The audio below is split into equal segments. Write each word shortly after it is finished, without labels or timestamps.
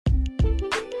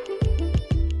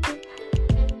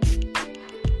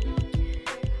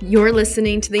You're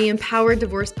listening to the Empowered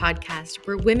Divorce Podcast,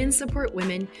 where women support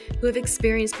women who have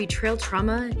experienced betrayal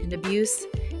trauma and abuse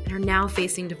and are now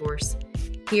facing divorce.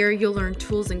 Here, you'll learn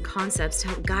tools and concepts to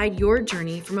help guide your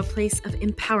journey from a place of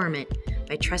empowerment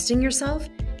by trusting yourself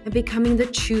and becoming the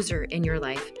chooser in your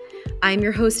life. I'm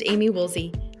your host, Amy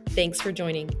Woolsey. Thanks for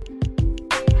joining.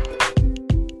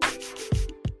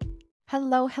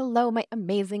 Hello, my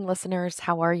amazing listeners.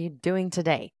 How are you doing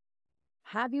today?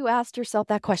 Have you asked yourself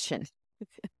that question?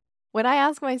 When I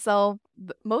ask myself,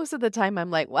 most of the time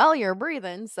I'm like, well, you're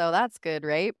breathing, so that's good,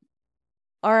 right?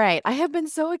 All right, I have been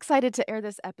so excited to air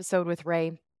this episode with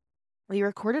Ray. We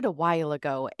recorded a while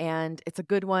ago, and it's a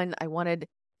good one. I wanted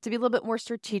to be a little bit more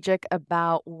strategic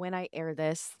about when I air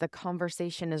this. The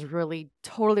conversation is really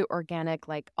totally organic,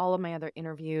 like all of my other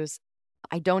interviews.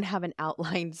 I don't have an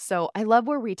outline, so I love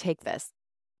where we take this.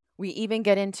 We even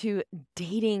get into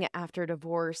dating after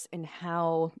divorce and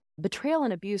how betrayal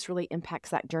and abuse really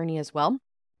impacts that journey as well,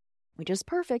 which is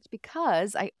perfect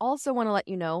because I also want to let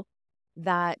you know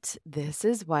that this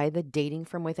is why the Dating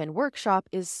from Within workshop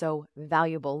is so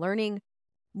valuable. Learning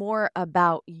more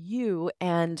about you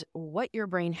and what your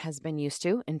brain has been used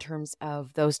to in terms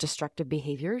of those destructive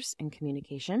behaviors in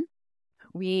communication.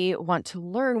 We want to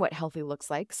learn what healthy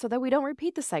looks like so that we don't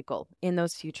repeat the cycle in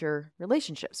those future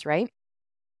relationships, right?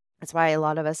 That's why a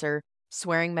lot of us are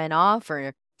swearing men off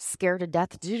or scared to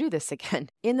death to do this again.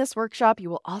 In this workshop,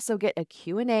 you will also get a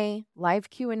Q&A,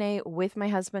 live Q&A with my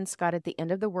husband, Scott, at the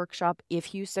end of the workshop,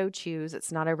 if you so choose.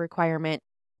 It's not a requirement.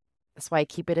 That's why I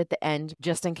keep it at the end,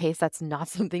 just in case that's not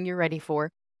something you're ready for.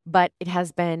 But it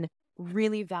has been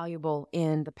really valuable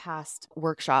in the past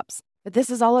workshops. But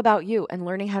this is all about you and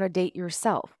learning how to date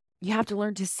yourself. You have to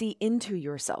learn to see into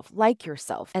yourself, like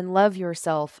yourself, and love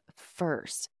yourself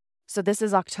first. So this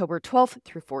is October 12th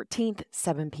through 14th,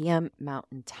 7 p.m.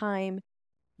 Mountain Time.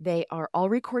 They are all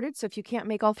recorded, so if you can't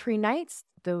make all 3 nights,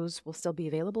 those will still be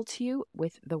available to you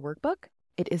with the workbook.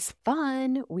 It is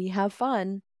fun. We have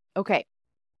fun. Okay,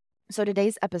 so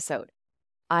today's episode,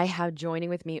 I have joining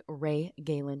with me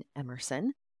Gaelyn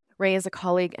Emerson. Ray is a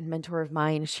colleague and mentor of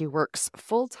mine. She works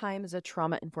full-time as a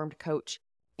trauma-informed coach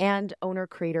and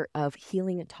owner-creator of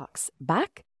Healing Talks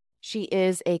Back. She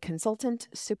is a consultant,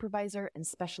 supervisor, and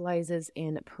specializes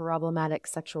in problematic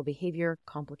sexual behavior,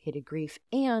 complicated grief,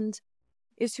 and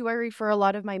is who I refer a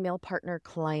lot of my male partner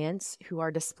clients who are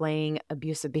displaying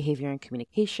abusive behavior and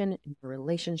communication in their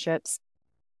relationships.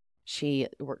 She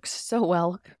works so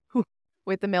well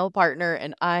with the male partner,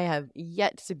 and I have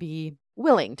yet to be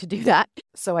willing to do that.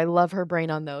 So I love her brain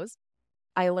on those.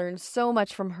 I learned so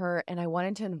much from her, and I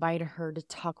wanted to invite her to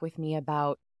talk with me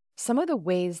about some of the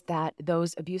ways that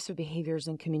those abusive behaviors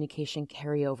and communication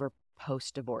carry over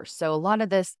post-divorce. So a lot of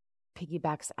this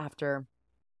piggybacks after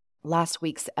last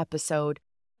week's episode.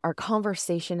 Our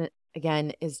conversation,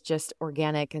 again, is just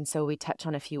organic, and so we touch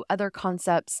on a few other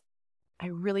concepts. I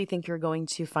really think you're going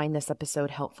to find this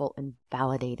episode helpful and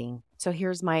validating. So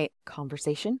here's my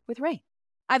conversation with Ray.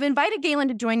 I've invited Gaelyn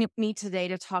to join me today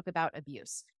to talk about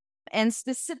abuse, and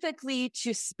specifically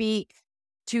to speak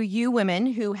to you women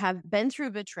who have been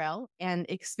through betrayal and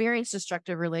experienced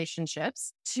destructive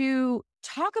relationships, to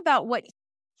talk about what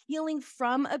healing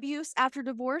from abuse after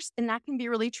divorce, and that can be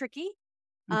really tricky.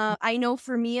 I know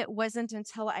for me, it wasn't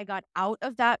until I got out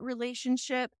of that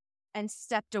relationship and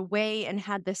stepped away and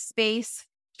had the space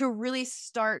to really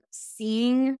start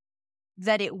seeing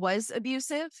that it was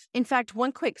abusive. In fact,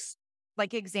 one quick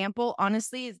example,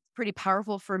 honestly, is pretty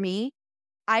powerful for me.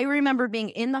 I remember being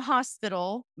in the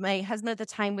hospital. My husband at the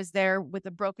time was there with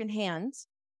a broken hand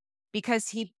because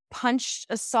he punched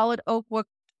a solid oak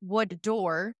wood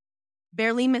door,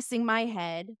 barely missing my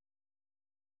head.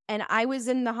 And I was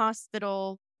in the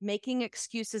hospital making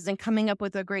excuses and coming up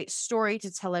with a great story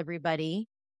to tell everybody.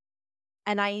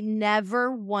 And I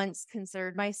never once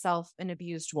considered myself an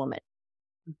abused woman.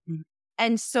 Mm-hmm.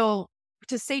 And so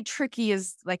to say tricky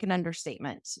is like an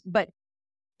understatement, but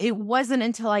it wasn't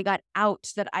until I got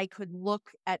out that I could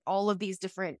look at all of these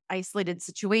different isolated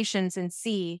situations and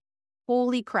see,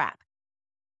 holy crap,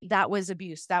 that was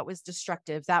abuse, that was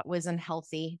destructive, that was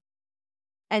unhealthy.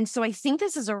 And so I think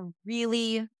this is a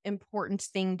really important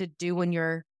thing to do when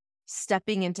you're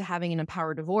stepping into having an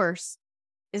empowered divorce,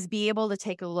 is be able to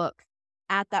take a look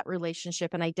at that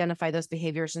relationship and identify those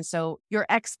behaviors. And so your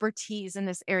expertise in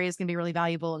this area is going to be really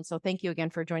valuable. And so thank you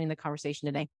again for joining the conversation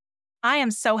today. I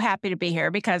am so happy to be here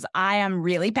because I am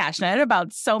really passionate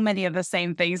about so many of the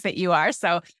same things that you are.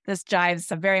 So this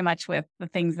jives very much with the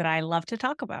things that I love to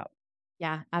talk about.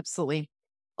 Yeah, absolutely.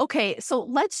 Okay, so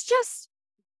let's just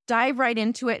dive right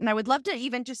into it. And I would love to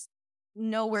even just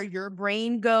know where your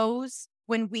brain goes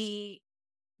when we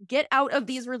get out of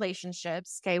these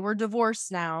relationships. Okay, we're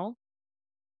divorced now.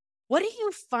 What do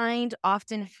you find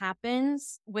often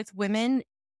happens with women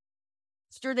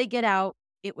after they get out?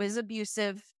 It was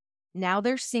abusive. Now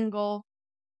they're single.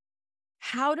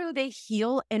 How do they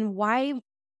heal, and why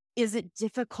is it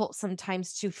difficult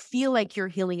sometimes to feel like you're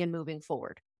healing and moving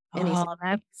forward? Oh,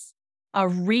 that's a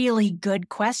really good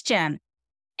question.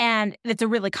 And it's a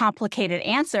really complicated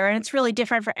answer, and it's really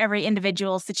different for every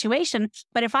individual situation.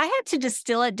 But if I had to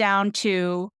distill it down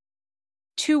to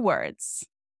 2 words,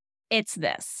 it's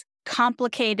this: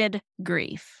 complicated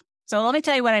grief. So let me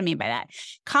tell you what I mean by that.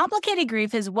 Complicated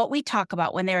grief is what we talk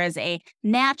about when there is a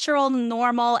natural,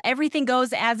 normal, everything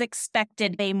goes as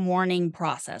expected, a mourning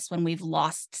process when we've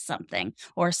lost something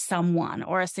or someone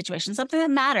or a situation, something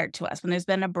that mattered to us, when there's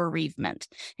been a bereavement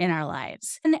in our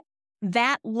lives. And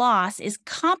that loss is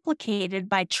complicated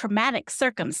by traumatic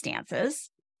circumstances,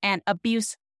 and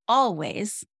abuse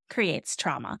always creates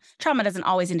trauma. Trauma doesn't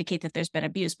always indicate that there's been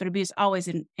abuse, but abuse always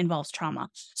involves trauma.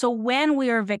 So when we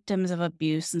are victims of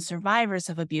abuse and survivors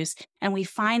of abuse, and we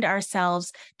find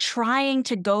ourselves trying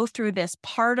to go through this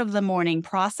part of the mourning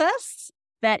process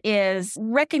that is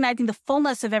recognizing the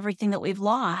fullness of everything that we've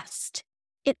lost,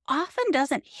 it often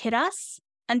doesn't hit us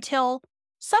until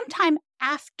sometime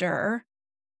after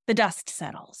the dust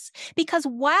settles. Because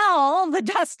while the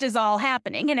dust is all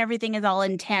happening and everything is all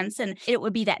intense, and it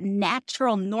would be that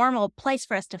natural, normal place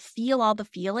for us to feel all the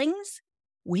feelings,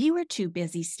 we were too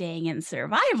busy staying in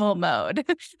survival mode.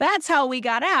 That's how we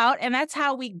got out, and that's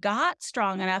how we got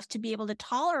strong enough to be able to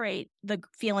tolerate the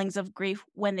feelings of grief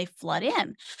when they flood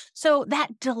in. So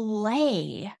that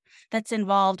delay that's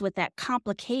involved with that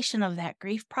complication of that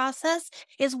grief process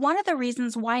is one of the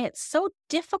reasons why it's so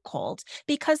difficult,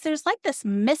 because there's like this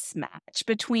mismatch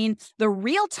between the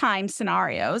real-time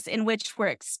scenarios in which we're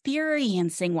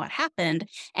experiencing what happened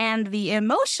and the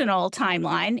emotional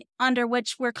timeline under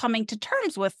which we're coming to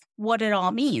terms with what it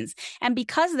all means. And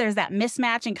because there's that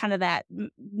mismatch and kind of that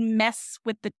mess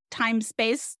with the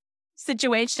time-space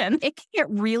situation, it can get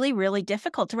really, really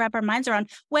difficult to wrap our minds around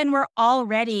when we're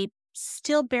already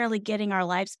still barely getting our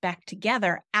lives back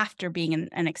together after being in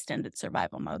an extended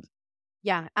survival mode.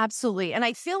 Yeah, absolutely. And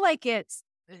I feel like it's,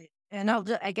 and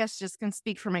I guess just can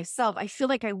speak for myself, I feel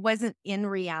like I wasn't in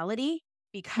reality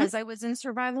because I was in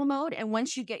survival mode. And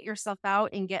once you get yourself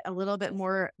out and get a little bit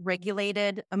more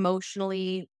regulated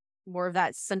emotionally, more of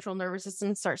that central nervous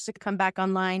system starts to come back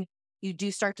online, you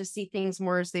do start to see things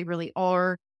more as they really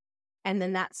are. And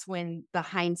then that's when the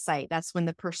hindsight, that's when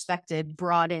the perspective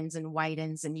broadens and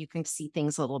widens and you can see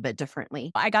things a little bit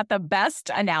differently. I got the best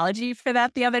analogy for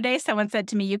that the other day. Someone said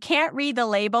to me, you can't read the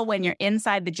label when you're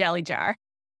inside the jelly jar.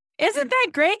 Isn't that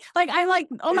great? Like, I'm like,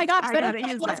 oh my gosh, that's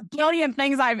the most brilliant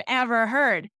things I've ever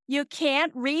heard. You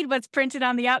can't read what's printed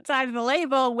on the outside of the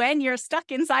label when you're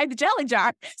stuck inside the jelly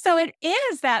jar. So it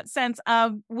is that sense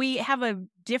of we have a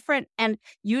different and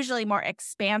usually more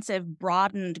expansive,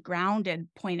 broadened, grounded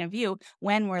point of view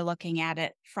when we're looking at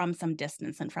it from some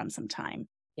distance and from some time.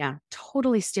 Yeah,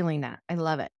 totally stealing that. I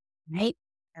love it. Right?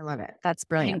 I love it. That's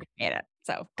brilliant. I made it.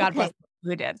 So God bless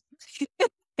who did.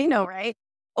 I know, right?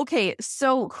 Okay,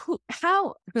 so who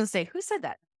said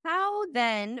that? How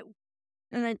then,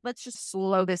 and then let's just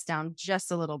slow this down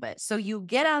just a little bit. So you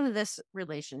get out of this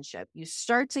relationship, you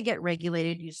start to get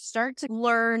regulated, you start to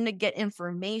learn to get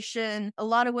information. A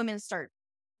lot of women start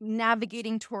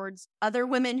navigating towards other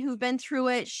women who've been through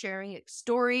it, sharing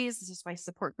stories. This is why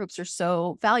support groups are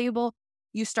so valuable.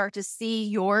 You start to see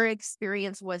your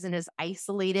experience wasn't as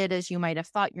isolated as you might have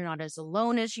thought. You're not as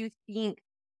alone as you think.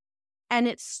 And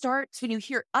it starts when you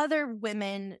hear other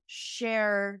women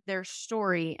share their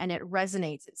story and it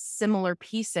resonates, it's similar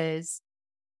pieces,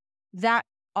 that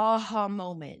aha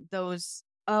moment,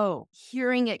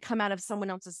 hearing it come out of someone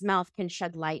else's mouth can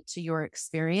shed light to your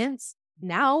experience.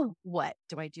 Now, what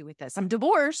do I do with this? I'm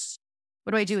divorced.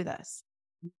 What do I do with this?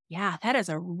 Yeah, that is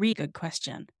a really good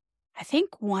question. I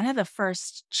think one of the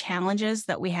first challenges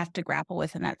that we have to grapple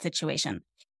with in that situation,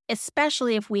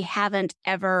 especially if we haven't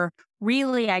ever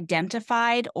really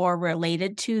identified or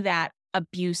related to that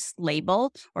abuse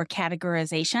label or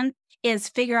categorization, is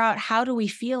figure out how do we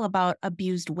feel about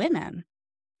abused women.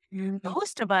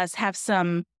 Most of us have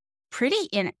some pretty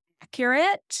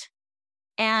inaccurate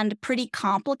and pretty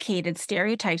complicated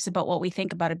stereotypes about what we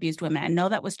think about abused women. I know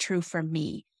that was true for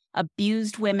me.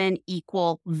 Abused women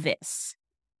equal this.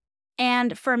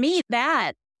 And for me,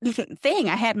 that thing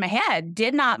I had in my head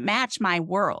did not match my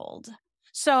world.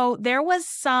 So there was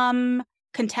some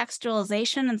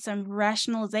contextualization and some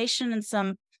rationalization and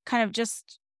some kind of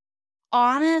just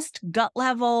honest gut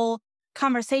level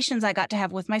conversations I got to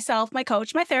have with myself, my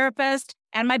coach, my therapist,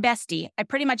 and my bestie. I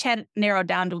pretty much had it narrowed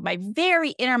down to my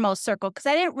very innermost circle because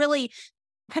I didn't really,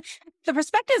 the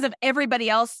perspectives of everybody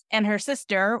else and her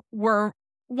sister were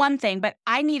one thing, but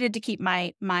I needed to keep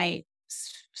my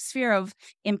sphere of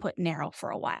input narrow for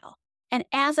a while. And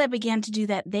as I began to do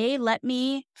that, they let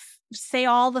me say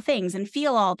all the things and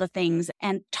feel all the things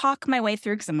and talk my way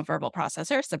through, because I'm a verbal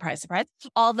processor, surprise, surprise,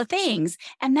 all the things.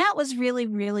 And that was really,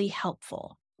 really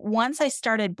helpful. Once I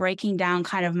started breaking down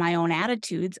kind of my own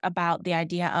attitudes about the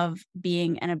idea of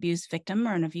being an abuse victim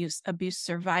or an abuse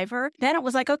survivor, then it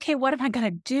was like, okay, what am I going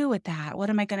to do with that? What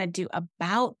am I going to do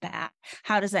about that?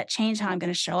 How does that change how I'm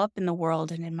going to show up in the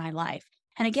world and in my life?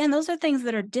 And again, those are things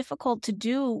that are difficult to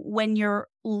do when you're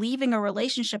leaving a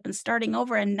relationship and starting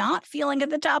over and not feeling at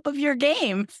the top of your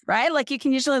game, right? Like you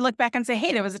can usually look back and say,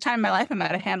 hey, there was a time in my life I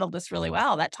might have handled this really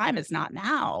well. That time is not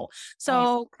now.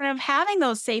 So kind of having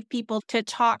those safe people to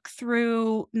talk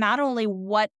through not only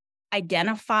what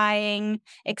identifying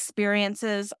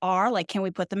experiences are, like can we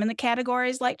put them in the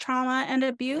categories like trauma and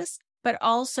abuse, but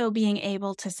also being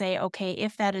able to say, okay,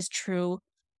 if that is true,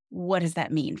 what does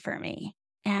that mean for me?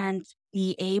 And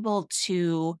be able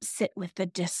to sit with the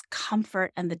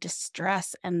discomfort and the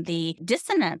distress and the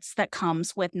dissonance that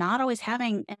comes with not always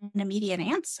having an immediate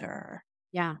answer.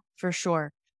 Yeah, for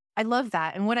sure. I love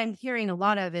that. And what I'm hearing a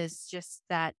lot of is just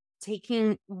that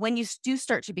when you do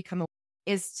start to become aware,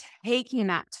 is taking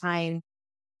that time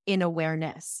in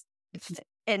awareness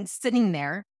and sitting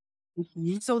there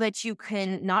so that you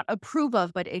can not approve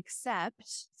of, but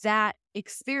accept that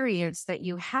experience that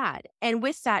you had. And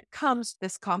with that comes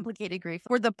this complicated grief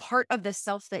for the part of the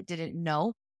self that didn't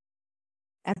know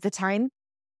at the time.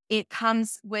 It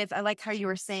comes with, I like how you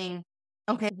were saying,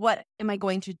 okay, what am I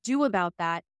going to do about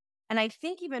that? And I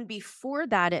think even before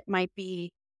that, it might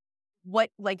be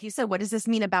like you said, what does this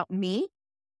mean about me?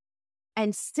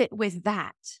 And sit with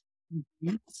that.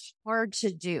 It's hard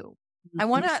to do. I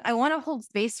want to hold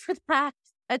space for that.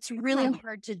 That's really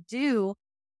hard to do.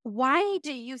 Why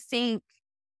do you think,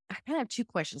 I kind of have two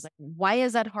questions. Like, why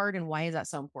is that hard and why is that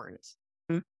so important?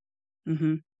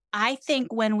 Mm-hmm. I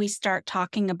think when we start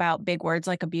talking about big words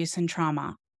like abuse and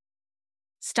trauma,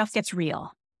 stuff gets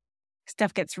real.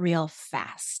 Stuff gets real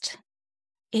fast.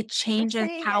 It changes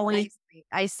how we...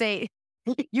 I say,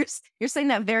 you're saying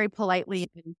that very politely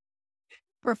and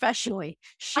professionally.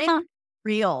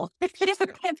 Real. It's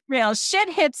real. Shit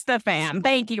hits the fan.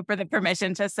 Thank you for the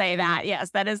permission to say that.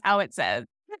 Yes, that is how it says.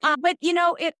 But you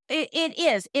know, it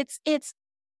is. It's.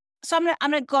 So I'm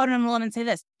gonna go out on a limb and say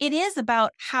this. It is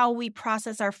about how we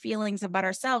process our feelings about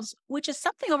ourselves, which is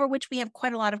something over which we have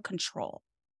quite a lot of control.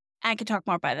 I can talk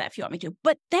more about that if you want me to.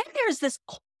 But then there's this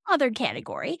other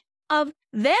category of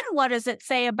then what does it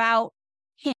say about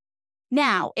him?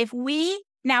 Now, if we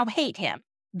now hate him,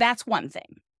 that's one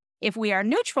thing. If we are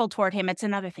neutral toward him, it's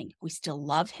another thing. If we still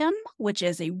love him, which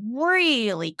is a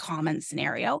really common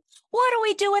scenario, what do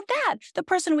we do with that? The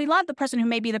person we love, the person who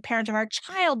may be the parent of our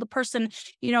child, the person,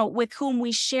 with whom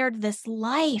we shared this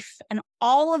life and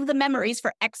all of the memories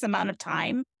for X amount of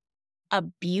time,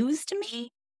 abused me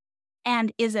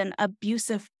and is an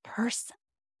abusive person.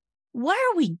 Where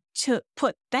are we to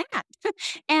put that?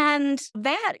 And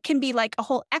that can be like a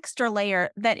whole extra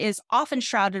layer that is often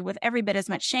shrouded with every bit as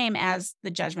much shame as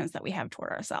the judgments that we have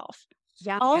toward ourselves.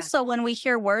 Yeah. Also, when we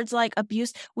hear words like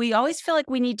abuse, we always feel like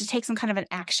we need to take some kind of an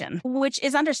action, which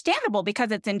is understandable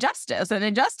because it's injustice. And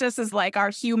injustice is like our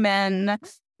human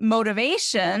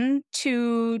motivation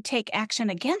to take action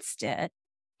against it.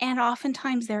 And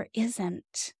oftentimes there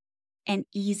isn't an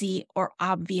easy or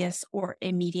obvious or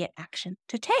immediate action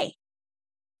to take.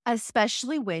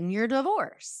 Especially when you're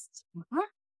divorced.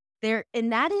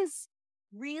 And that is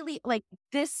really like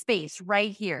this space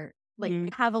right here. Like I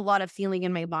have a lot of feeling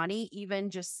in my body, even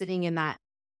just sitting in that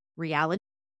reality.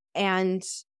 And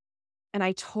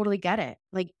I totally get it.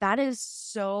 Like that is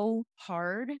so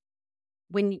hard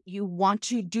when you want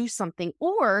to do something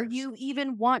or you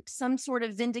even want some sort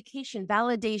of vindication,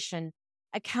 validation,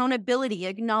 accountability,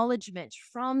 acknowledgement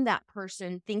from that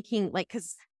person thinking like,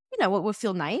 because it would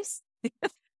feel nice.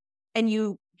 And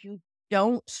you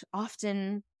don't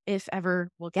often, if ever,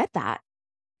 will get that.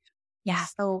 Yeah.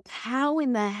 So how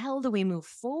in the hell do we move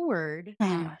forward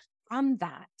from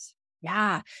that?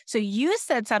 Yeah. So you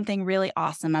said something really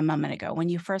awesome a moment ago when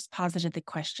you first posited the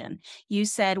question. You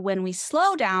said when we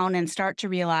slow down and start to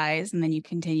realize, and then you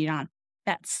continued on,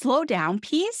 that slow down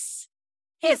piece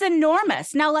is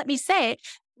enormous. Now, let me say,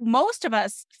 most of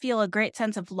us feel a great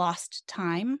sense of lost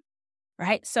time.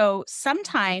 Right. So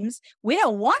sometimes we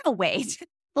don't want to wait.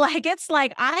 Like, it's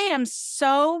like, I am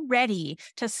so ready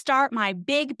to start my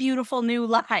big, beautiful new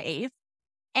life.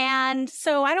 And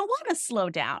so I don't want to slow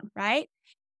down, right?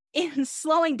 In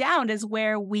slowing down is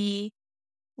where we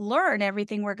learn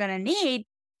everything we're going to need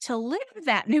to live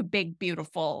that new, big,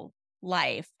 beautiful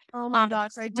life. Oh my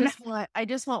gosh. I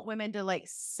just want women to like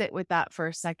sit with that for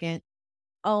a second.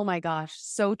 Oh my gosh.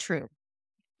 So true.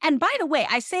 And by the way,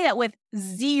 I say that with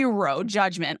zero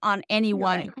judgment on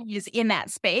anyone who is in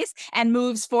that space and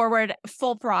moves forward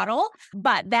full throttle.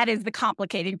 But that is the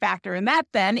complicating factor. And that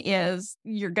then is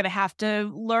you're going to have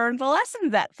to learn the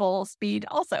lessons at full speed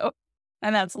also.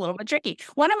 And that's a little bit tricky.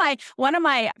 One of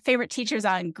my favorite teachers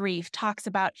on grief talks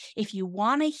about if you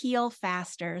want to heal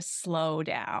faster, slow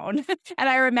down. And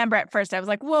I remember at first I was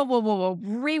like, whoa,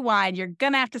 rewind. You're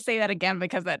going to have to say that again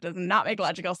because that does not make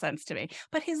logical sense to me.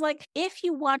 But he's like, if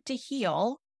you want to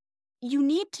heal, you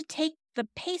need to take the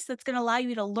pace that's going to allow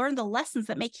you to learn the lessons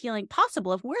that make healing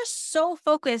possible. If we're so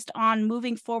focused on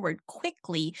moving forward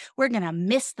quickly, we're going to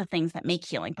miss the things that make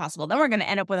healing possible. Then we're going to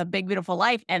end up with a big, beautiful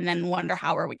life and then wonder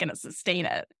how are we going to sustain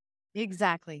it.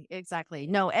 Exactly.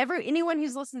 No, anyone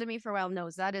who's listened to me for a while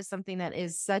knows that is something that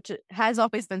has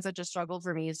always been such a struggle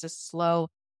for me, is just slow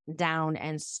down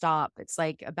and stop. It's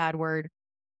like a bad word,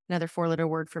 another 4-letter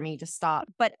word for me, to stop.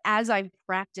 But as I've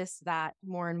practiced that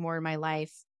more and more in my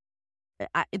life,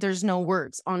 there's no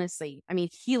words, honestly. I mean,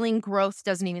 healing growth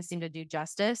doesn't even seem to do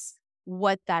justice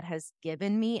what that has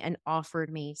given me and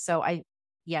offered me. So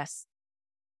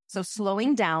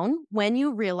slowing down when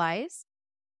you realize,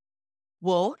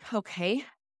 whoa, okay,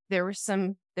 there was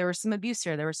some abuse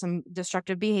here. There were some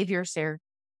destructive behaviors here.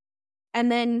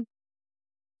 And then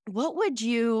what would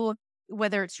you,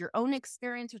 whether it's your own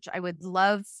experience, which I would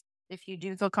love if you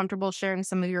do feel comfortable sharing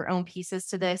some of your own pieces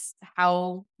to this,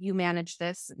 how you manage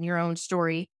this in your own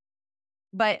story.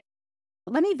 But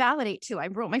let me validate too. I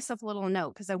wrote myself a little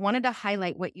note because I wanted to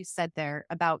highlight what you said there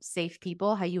about safe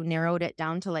people, how you narrowed it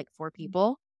down to like 4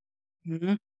 people.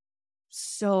 Mm-hmm.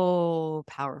 So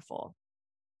powerful.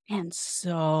 And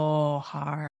so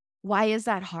hard. Why is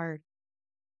that hard?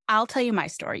 I'll tell you my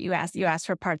story. You asked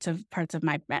for parts of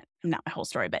my, not my whole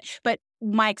story, but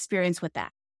my experience with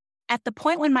that. At the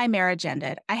point when my marriage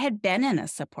ended, I had been in a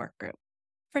support group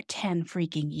for 10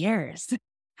 freaking years.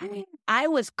 I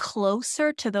was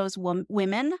closer to those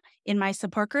women in my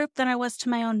support group than I was to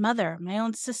my own mother, my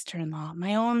own sister-in-law,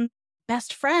 my own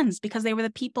best friends, because they were the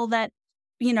people that,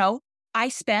 I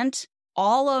spent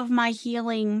all of my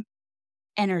healing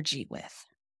energy with.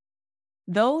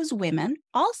 Those women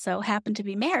also happened to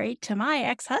be married to my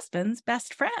ex-husband's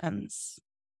best friends.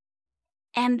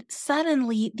 And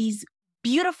suddenly these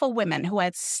beautiful women who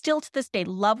I still to this day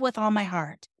love with all my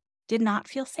heart did not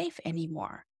feel safe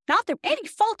anymore. Not through any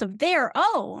fault of their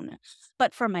own,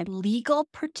 but for my legal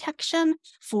protection,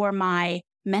 for my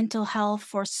mental health,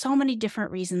 for so many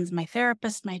different reasons. My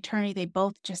therapist, my attorney, they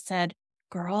both just said,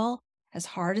 girl, as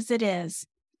hard as it is,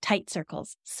 tight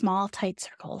circles, small tight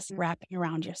circles wrapping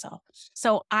around yourself.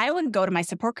 So I would go to my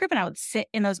support group and I would sit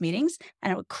in those meetings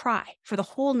and I would cry for the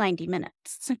whole 90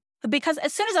 minutes. Because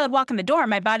as soon as I would walk in the door,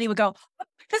 my body would go, oh,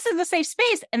 this is a safe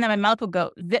space. And then my mouth would go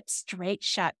zip straight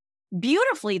shut.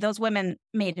 Beautifully, those women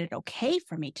made it okay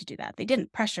for me to do that. They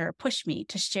didn't pressure or push me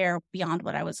to share beyond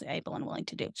what I was able and willing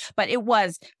to do. But it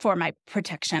was for my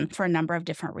protection for a number of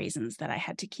different reasons that I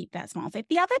had to keep that small safe.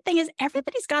 The other thing is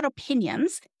everybody's got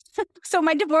opinions. So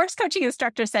my divorce coaching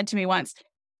instructor said to me once,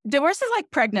 divorce is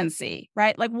like pregnancy,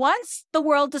 right? Like once the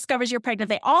world discovers you're pregnant,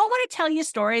 they all want to tell you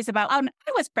stories about I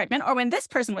was pregnant or when this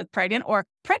person was pregnant or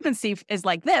pregnancy is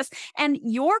like this. And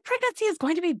your pregnancy is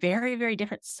going to be very, very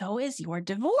different. So is your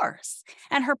divorce.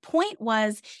 And her point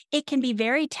was it can be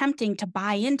very tempting to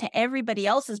buy into everybody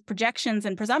else's projections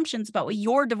and presumptions about what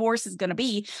your divorce is going to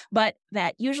be, but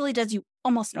that usually does you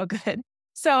almost no good.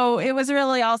 So it was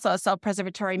really also a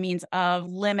self-preservatory means of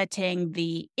limiting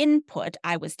the input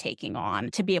I was taking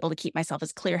on to be able to keep myself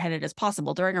as clear-headed as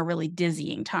possible during a really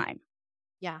dizzying time.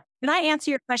 Yeah. Did I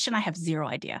answer your question? I have zero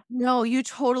idea. No, you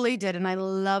totally did. And I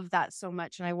love that so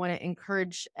much. And I want to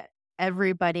encourage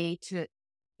everybody to,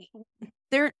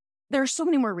 there are so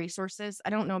many more resources. I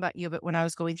don't know about you, but when I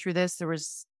was going through this,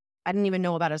 I didn't even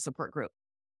know about a support group.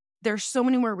 There's so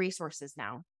many more resources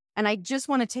now. And I just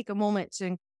want to take a moment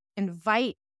to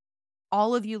invite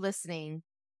all of you listening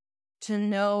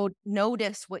to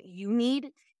notice what you need.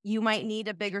 You might need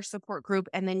a bigger support group,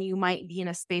 and then you might be in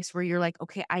a space where you're like,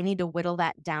 okay, I need to whittle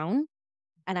that down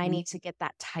and I need to get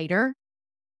that tighter,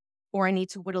 or I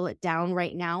need to whittle it down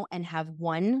right now and have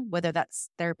one, whether that's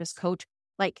therapist, coach,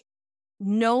 like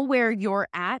know where you're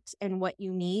at and what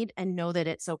you need and know that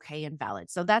it's okay and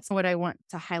valid. So that's what I want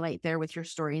to highlight there with your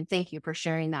story. And thank you for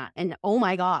sharing that. And oh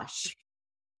my gosh,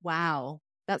 wow.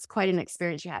 That's quite an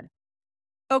experience you had.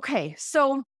 Okay,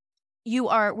 so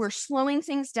we're slowing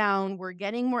things down. We're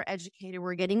getting more educated.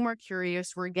 We're getting more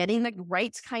curious. We're getting the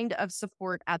right kind of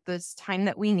support at this time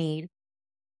that we need.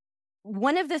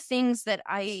 One of the things that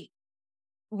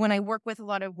when I work with a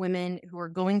lot of women who are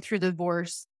going through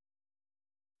divorce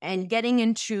and getting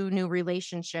into new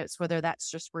relationships, whether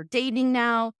that's just we're dating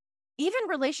now, even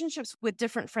relationships with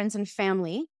different friends and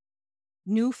family,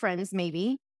 new friends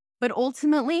maybe, but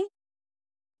ultimately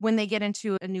when they get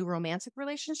into a new romantic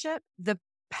relationship, the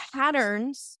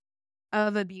patterns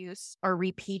of abuse are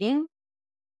repeating.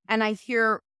 And I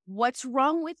hear, what's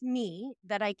wrong with me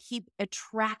that I keep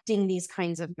attracting these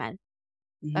kinds of men?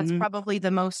 That's probably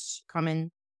the most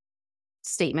common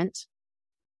statement.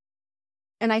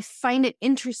 And I find it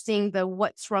interesting, the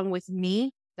what's wrong with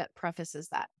me that prefaces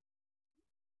that.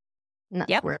 And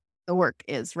that's where the work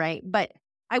is, right? But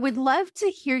I would love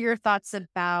to hear your thoughts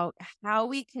about how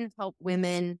we can help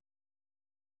women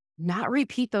not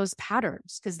repeat those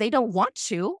patterns, because they don't want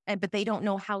to, but they don't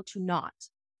know how to not.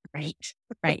 Right.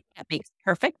 That makes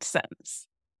perfect sense.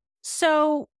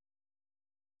 So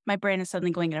my brain is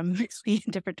suddenly going in a million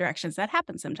different directions. That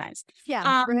happens sometimes.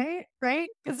 Yeah. Right.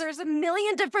 Because there's a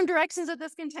million different directions that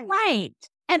this can take. Right.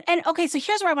 And okay, so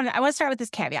here's where I want to start with this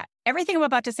caveat. Everything I'm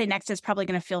about to say next is probably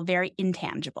going to feel very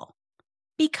intangible,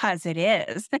 because it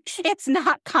is. It's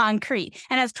not concrete.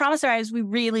 And as trauma survivors, we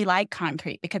really like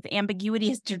concrete because ambiguity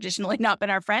has traditionally not been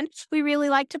our friend. We really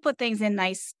like to put things in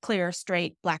nice, clear,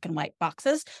 straight, black and white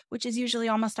boxes, which is usually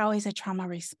almost always a trauma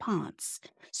response.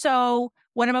 So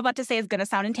what I'm about to say is going to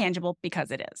sound intangible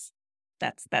because it is.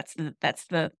 That's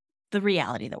the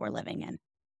reality that we're living in.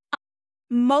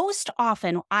 Most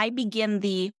often, I begin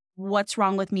the what's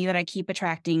wrong with me that I keep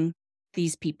attracting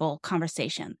these people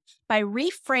conversation by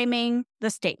reframing the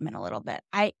statement a little bit.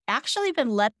 I actually even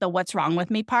let the what's wrong with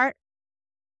me part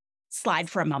slide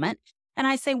for a moment. And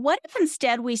I say, what if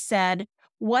instead we said,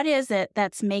 what is it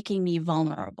that's making me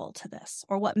vulnerable to this?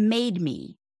 Or what made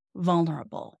me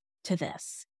vulnerable to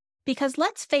this? Because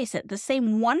let's face it, the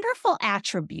same wonderful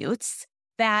attributes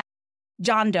that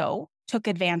John Doe took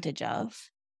advantage of,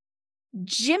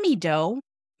 Jimmy Doe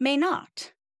may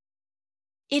not.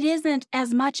 It isn't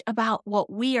as much about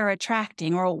what we are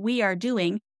attracting or what we are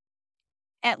doing,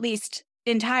 at least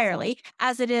entirely,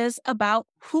 as it is about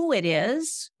who it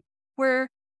is we're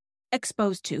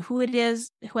exposed to, who it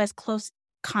is who has close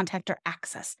contact or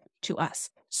access to us.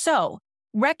 So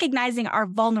recognizing our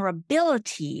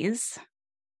vulnerabilities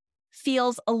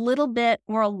feels a little bit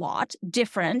or a lot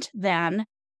different than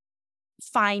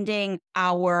finding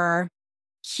our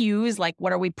cues, like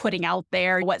what are we putting out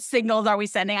there? What signals are we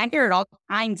sending? I hear it all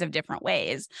kinds of different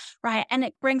ways, right? And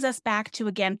it brings us back to,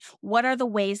 again, what are the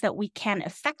ways that we can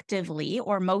effectively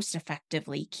or most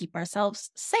effectively keep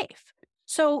ourselves safe?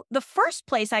 So the first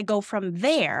place I go from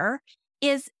there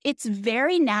is it's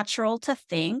very natural to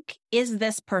think, is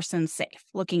this person safe?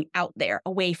 Looking out there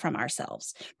away from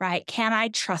ourselves, right? Can I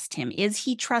trust him? Is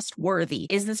he trustworthy?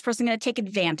 Is this person going to take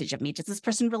advantage of me? Does this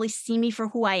person really see me for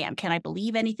who I am? Can I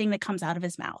believe anything that comes out of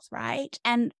his mouth, right?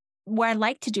 And what I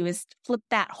like to do is flip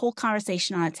that whole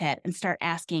conversation on its head and start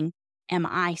asking, am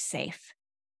I safe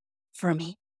for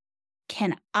me?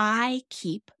 Can I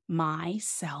keep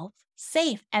myself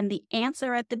safe? And the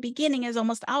answer at the beginning is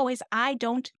almost always, I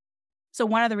don't. So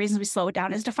one of the reasons we slow it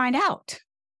down is to find out,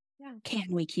 can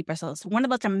we keep ourselves? One of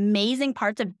the most amazing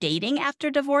parts of dating after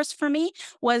divorce for me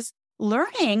was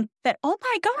learning that, oh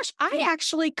my gosh, I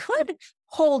actually could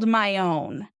hold my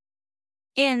own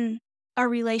in a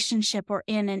relationship or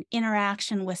in an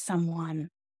interaction with someone,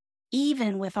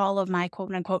 even with all of my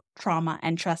quote unquote trauma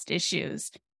and trust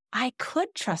issues. I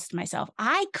could trust myself.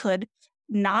 I could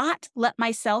not let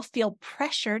myself feel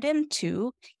pressured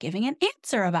into giving an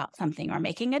answer about something or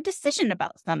making a decision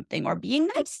about something or being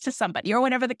nice to somebody or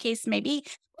whatever the case may be.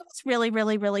 It's really,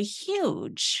 really, really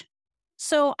huge.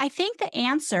 So I think the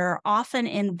answer often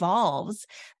involves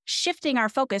shifting our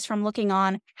focus from looking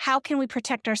on how can we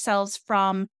protect ourselves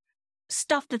from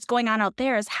stuff that's going on out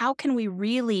there, is how can we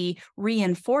really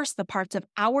reinforce the parts of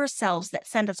ourselves that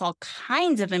send us all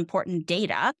kinds of important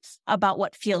data about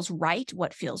what feels right,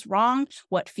 what feels wrong,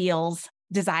 what feels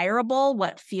desirable,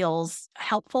 what feels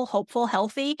helpful, hopeful,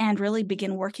 healthy, and really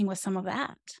begin working with some of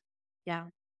that. Yeah.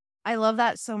 I love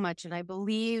that so much. And I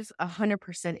believe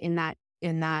 100%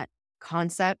 in that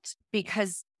concept,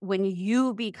 because when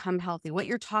you become healthy, what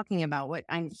you're talking about, what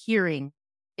I'm hearing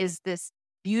is this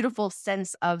beautiful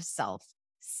sense of self,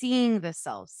 seeing the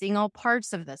self, seeing all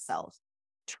parts of the self,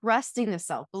 trusting the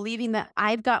self, believing that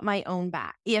I've got my own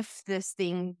back if this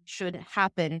thing should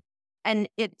happen. And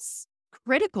it's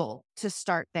critical to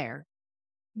start there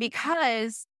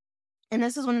because, and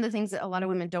this is one of the things that a lot of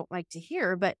women don't like to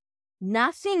hear, but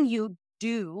nothing you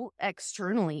do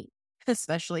externally,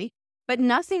 especially, but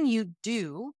nothing you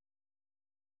do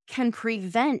can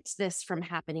prevent this from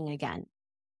happening again.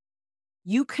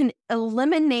 You can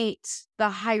eliminate the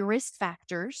high risk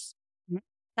factors.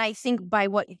 I think by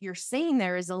what you're saying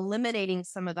there is eliminating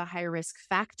some of the high risk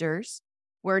factors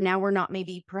where now we're not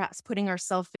maybe perhaps putting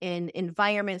ourselves in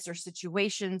environments or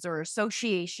situations or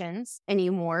associations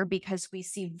anymore because we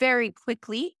see very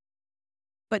quickly,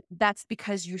 but that's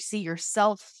because you see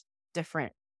yourself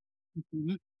different.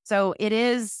 Mm-hmm. So it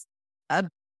is,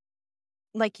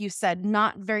 like you said,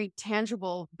 not very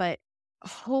tangible, but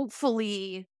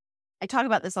hopefully, I talk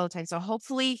about this all the time. So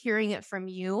hopefully hearing it from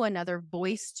you, another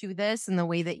voice to this and the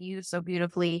way that you so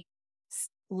beautifully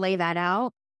lay that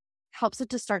out helps it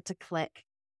to start to click.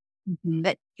 Mm-hmm.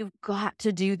 That you've got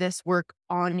to do this work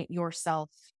on yourself.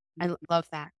 I love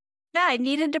that. Yeah, I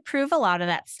needed to prove a lot of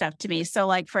that stuff to me. So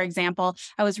like, for example,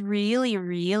 I was really,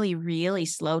 really, really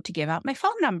slow to give out my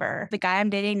phone number. The guy I'm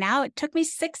dating now, it took me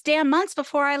 6 damn months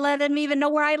before I let him even know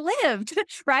where I lived,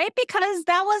 right? Because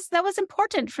that was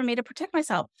important for me to protect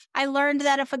myself. I learned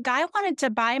that if a guy wanted to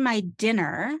buy my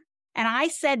dinner and I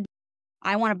said,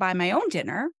 I want to buy my own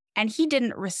dinner, and he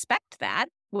didn't respect that,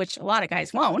 which a lot of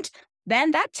guys won't,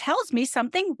 then that tells me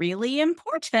something really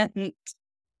important.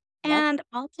 And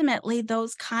ultimately,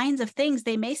 those kinds of things,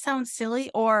 they may sound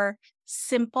silly or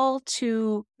simple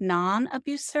to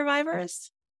non-abuse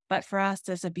survivors, but for us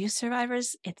as abuse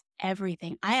survivors, it's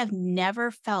everything. I have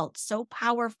never felt so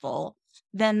powerful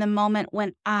than the moment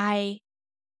when I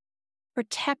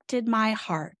protected my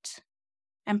heart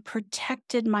and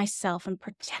protected myself and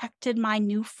protected my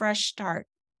new fresh start,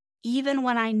 even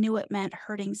when I knew it meant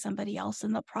hurting somebody else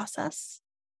in the process.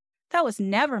 That was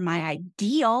never my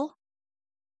ideal.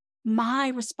 My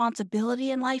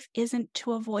responsibility in life isn't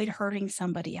to avoid hurting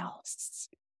somebody else.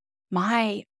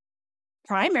 My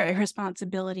primary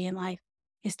responsibility in life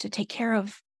is to take care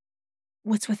of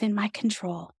what's within my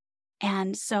control.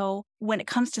 And so when it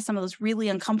comes to some of those really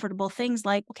uncomfortable things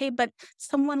like, okay, but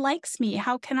someone likes me,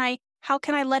 how can I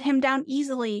let him down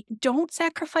easily? Don't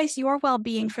sacrifice your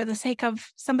well-being for the sake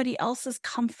of somebody else's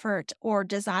comfort or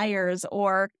desires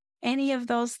or any of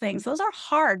those things. Those are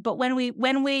hard. But when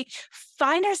we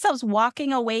find ourselves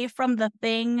walking away from the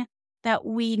thing that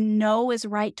we know is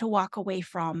right to walk away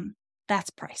from,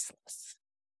 that's priceless.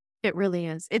 It really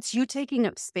is. It's you taking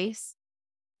up space.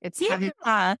 It's having,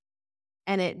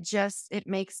 and it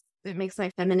makes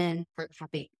my feminine heart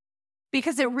happy,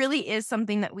 because it really is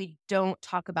something that we don't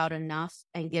talk about enough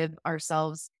and give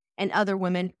ourselves and other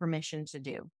women permission to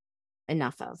do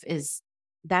enough of. Is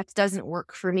that doesn't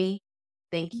work for me.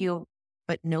 Thank you,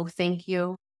 but no thank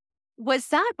you. Was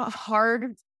that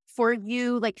hard for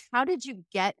you? Like, how did you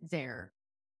get there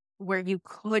where you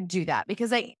could do that?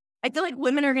 Because I feel like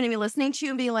women are going to be listening to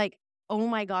you and be like, oh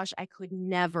my gosh, I could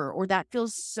never, or that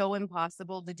feels so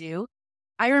impossible to do.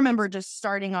 I remember just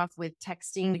starting off with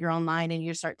texting. You're online and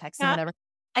you start texting, whatever.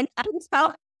 And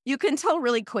you can tell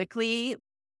really quickly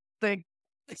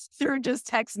through just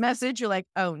text message, you're like,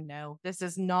 oh no, this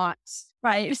is not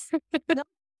right.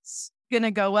 It's going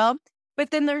to go well.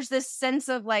 But then there's this sense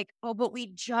of like, oh, but we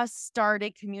just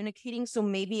started communicating, so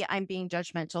maybe I'm being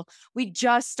judgmental. We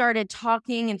just started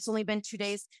talking and it's only been 2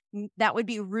 days. That would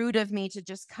be rude of me to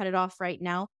just cut it off right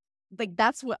now. Like,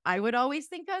 that's what I would always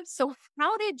think of. So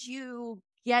how did you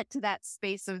get to that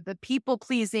space of the people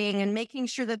pleasing and making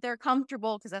sure that they're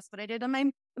comfortable? Because that's what I did in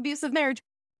my abusive marriage.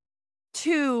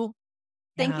 To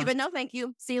thank you, but no thank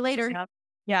you. See you later.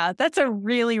 Yeah, that's a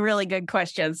really, really good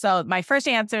question. So my first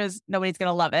answer is nobody's going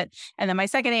to love it. And then my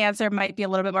second answer might be a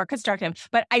little bit more constructive,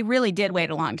 but I really did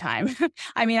wait a long time.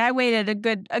 I mean, I waited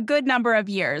a good number of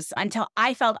years until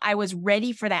I felt I was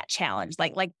ready for that challenge.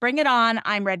 Like bring it on.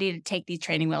 I'm ready to take these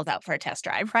training wheels out for a test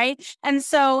drive, right? And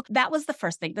so that was the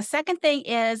first thing. The second thing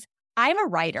is I'm a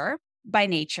writer by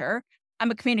nature. I'm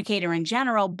a communicator in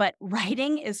general, but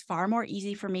writing is far more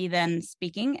easy for me than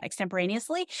speaking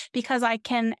extemporaneously because I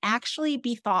can actually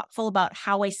be thoughtful about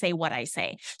how I say what I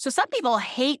say. So some people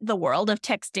hate the world of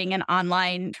texting and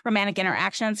online romantic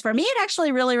interactions. For me, it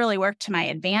actually really, really worked to my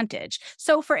advantage.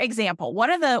 So for example,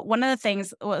 one of the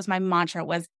things was my mantra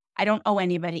was, I don't owe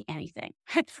anybody anything,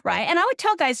 right? And I would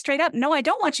tell guys straight up, no, I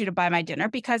don't want you to buy my dinner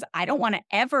because I don't want to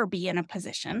ever be in a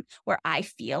position where I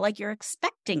feel like you're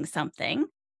expecting something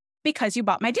because you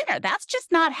bought my dinner. That's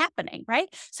just not happening, right?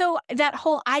 So that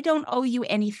whole I don't owe you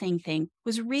anything thing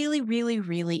was really, really,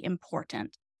 really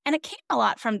important. And it came a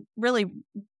lot from really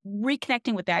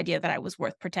reconnecting with the idea that I was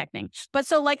worth protecting. But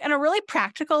so like on a really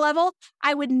practical level,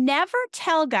 I would never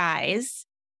tell guys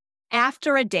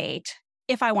after a date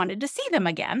if I wanted to see them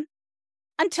again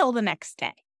until the next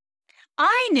day.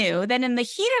 I knew that in the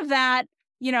heat of that,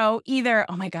 either,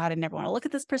 oh my God, I never want to look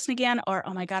at this person again, or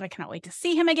oh my God, I cannot wait to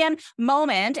see him again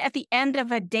moment at the end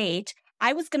of a date,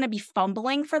 I was going to be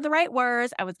fumbling for the right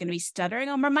words. I was going to be stuttering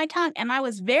over my tongue. And I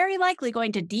was very likely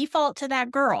going to default to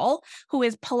that girl who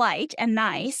is polite and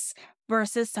nice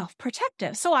versus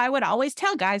self-protective. So I would always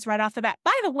tell guys right off the bat,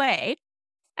 by the way,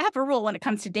 I have a rule when it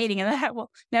comes to dating, and that I will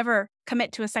never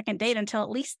commit to a second date until at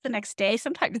least the next day,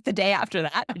 sometimes the day after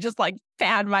that. I just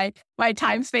pad my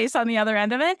time space on the other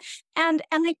end of it. And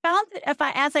I found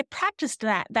that as I practiced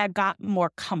that got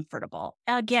more comfortable.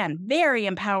 Again, very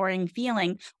empowering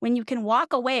feeling when you can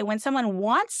walk away when someone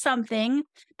wants something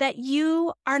that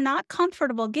you are not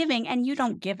comfortable giving and you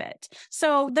don't give it.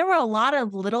 So there were a lot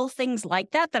of little things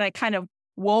like that I kind of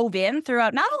wove in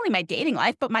throughout not only my dating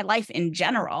life, but my life in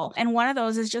general. And one of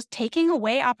those is just taking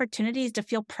away opportunities to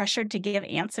feel pressured to give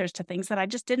answers to things that I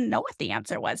just didn't know what the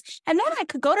answer was. And then I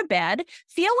could go to bed,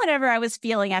 feel whatever I was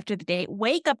feeling after the date,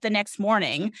 wake up the next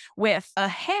morning with a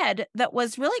head that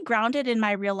was really grounded in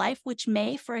my real life, which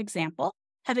may, for example,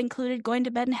 have included going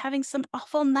to bed and having some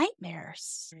awful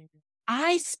nightmares.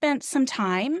 I spent some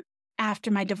time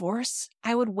after my divorce.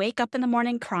 I would wake up in the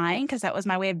morning crying because that was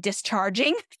my way of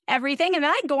discharging everything. And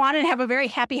then I'd go on and have a very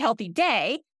happy, healthy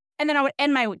day. And then I would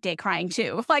end my day crying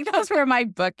too. Those were my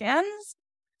bookends.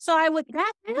 So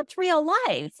that's real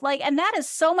life. And that is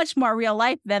so much more real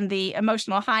life than the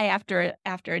emotional high after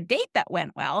a date that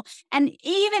went well. And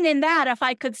even in that, if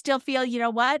I could still feel, you know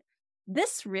what,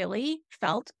 this really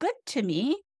felt good to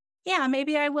me. Yeah,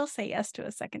 maybe I will say yes to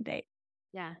a second date.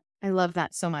 Yeah, I love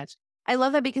that so much. I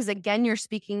love that because, again, you're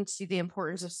speaking to the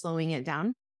importance of slowing it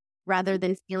down rather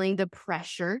than feeling the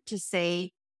pressure to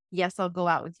say, yes, I'll go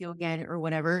out with you again or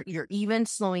whatever. You're even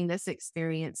slowing this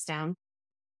experience down.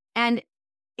 And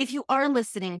if you are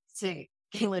listening to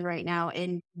Gaelyn right now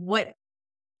and what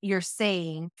you're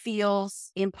saying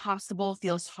feels impossible,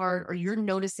 feels hard, or you're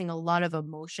noticing a lot of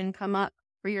emotion come up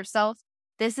for yourself,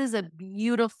 this is a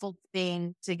beautiful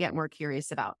thing to get more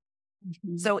curious about.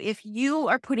 Mm-hmm. So if you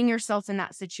are putting yourself in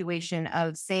that situation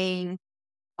of saying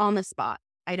on the spot,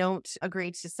 I don't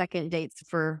agree to second dates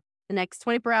for the next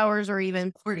 24 hours or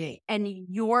even 48, and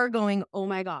you're going, oh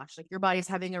my gosh, your body's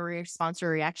having a response or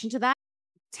reaction to that,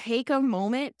 take a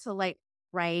moment to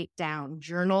write down,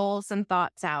 journal some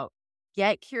thoughts out,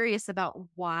 get curious about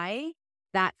why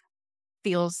that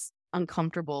feels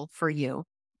uncomfortable for you.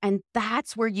 And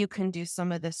that's where you can do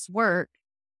some of this work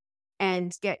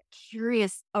and get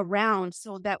curious around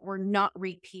so that we're not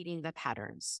repeating the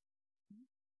patterns.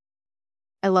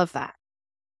 I love that.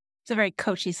 It's a very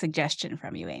coachy suggestion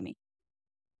from you, Amy.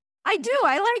 I do.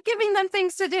 I like giving them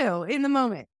things to do in the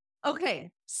moment.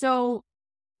 Okay. So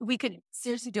we could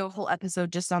seriously do a whole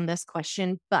episode just on this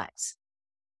question, but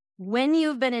when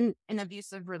you've been in an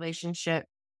abusive relationship,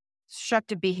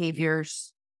 destructive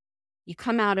behaviors, you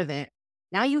come out of it,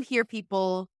 now you hear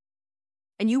people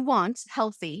and you want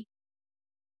healthy,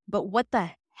 but what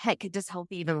the heck does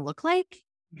healthy even look like?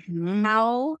 Mm-hmm.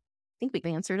 How, I think we've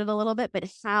answered it a little bit, but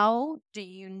how do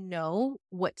you know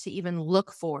what to even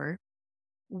look for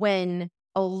when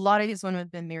a lot of these women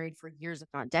have been married for years, if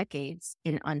not decades,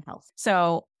 in unhealth?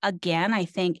 So again, I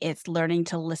think it's learning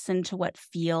to listen to what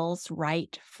feels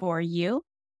right for you,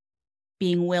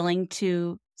 being willing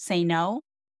to say no,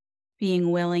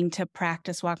 being willing to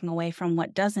practice walking away from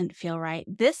what doesn't feel right.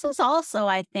 This is also,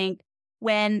 I think,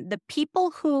 when the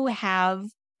people who have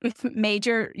made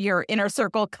your inner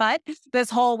circle cut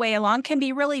this whole way along can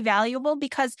be really valuable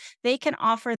because they can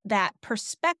offer that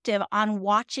perspective on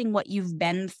watching what you've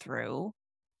been through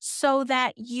so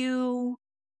that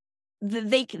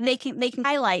they can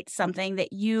highlight something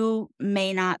that you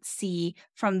may not see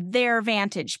from their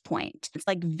vantage point. It's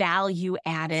like value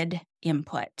added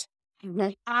input.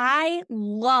 I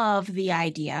love the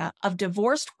idea of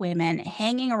divorced women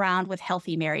hanging around with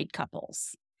healthy married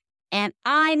couples. And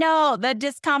I know the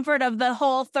discomfort of the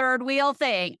whole third wheel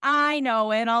thing. I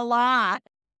know it a lot.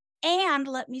 And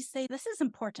let me say, this is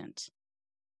important.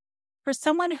 For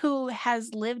someone who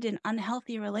has lived in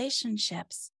unhealthy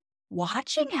relationships,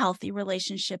 watching healthy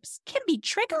relationships can be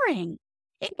triggering.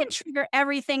 It can trigger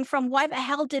everything from why the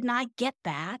hell didn't I get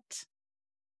that?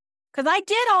 Because I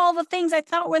did all the things I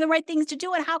thought were the right things to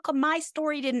do, and how come my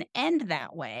story didn't end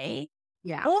that way?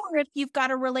 Yeah. Or if you've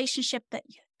got a relationship that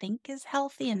you think is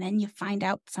healthy and then you find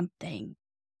out something,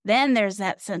 then there's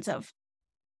that sense of,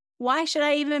 why should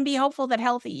I even be hopeful that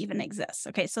healthy even exists?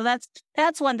 Okay, so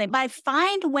that's one thing. But I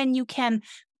find when you can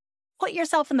put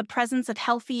yourself in the presence of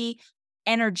healthy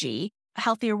energy,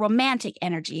 healthy romantic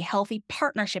energy, healthy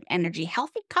partnership energy,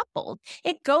 healthy couples.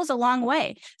 It goes a long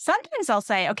way. Sometimes I'll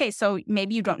say, okay, so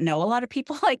maybe you don't know a lot of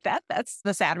people like that. That's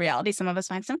the sad reality. Some of us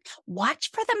find some.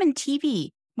 Watch for them in TV,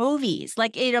 movies.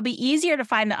 Like, it'll be easier to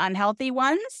find the unhealthy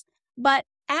ones. But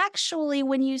actually,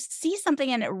 when you see something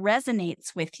and it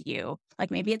resonates with you,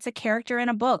 like maybe it's a character in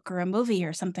a book or a movie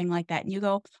or something like that, and you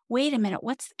go, wait a minute,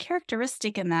 what's the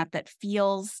characteristic in that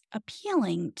feels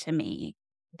appealing to me?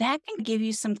 That can give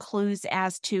you some clues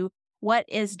as to what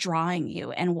is drawing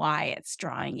you and why it's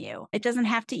drawing you. It doesn't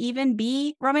have to even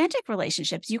be romantic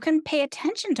relationships. You can pay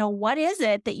attention to what is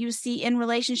it that you see in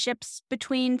relationships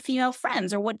between female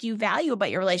friends, or what do you value about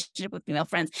your relationship with female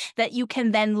friends that you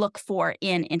can then look for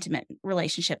in intimate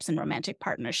relationships and romantic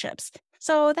partnerships.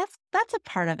 So that's a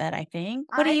part of it, I think.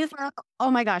 What do you think?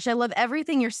 Oh my gosh, I love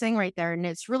everything you're saying right there. And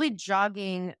it's really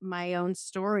jogging my own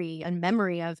story and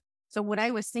memory of, so when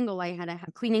I was single, I had a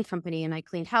cleaning company and I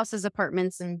cleaned houses,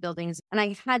 apartments, and buildings. And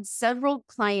I had several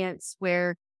clients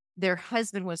where their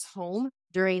husband was home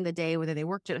during the day, whether they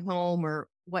worked at home or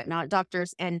whatnot,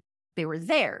 doctors, and they were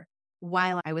there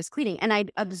while I was cleaning. And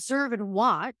I'd observe and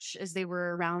watch as they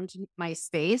were around my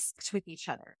space with each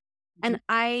other. And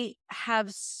I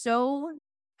have I'm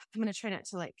going to try not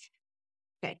to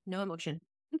okay, no emotion.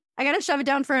 I got to shove it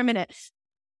down for a minute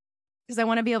because I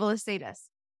want to be able to say this.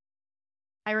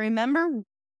 I remember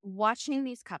watching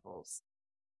these couples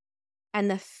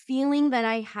and the feeling that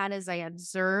I had as I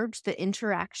observed the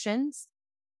interactions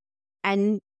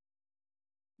and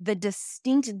the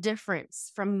distinct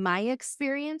difference from my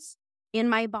experience in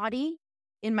my body,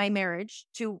 in my marriage,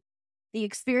 to the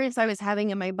experience I was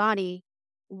having in my body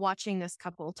watching this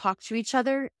couple talk to each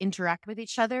other, interact with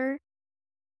each other,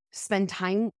 spend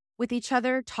time with each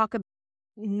other, talk about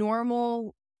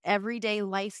normal everyday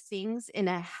life things in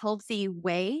a healthy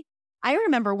way. I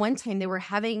remember one time they were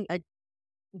having a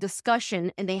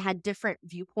discussion and they had different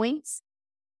viewpoints,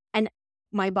 and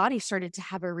my body started to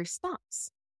have a response.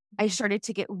 I started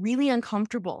to get really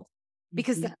uncomfortable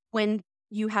because when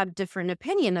you have different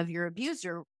opinion of your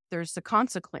abuser, there's a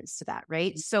consequence to that,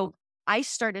 right? So I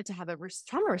started to have a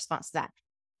trauma response to that.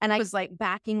 And I was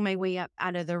backing my way up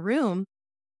out of the room.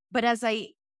 But as I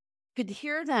could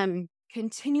hear them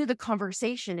continue the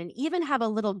conversation and even have a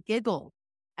little giggle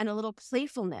and a little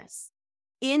playfulness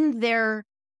in their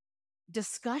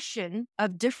discussion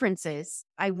of differences,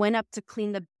 I went up to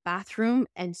clean the bathroom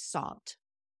and sobbed.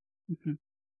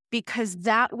 Because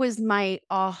that was my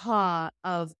aha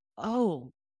of,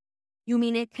 oh, you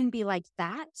mean it can be like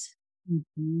that?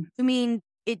 I mean,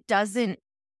 it doesn't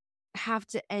have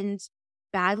to end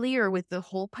badly or with the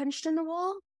hole punched in the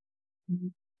wall?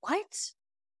 What?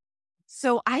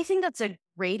 So I think that's a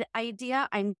great idea.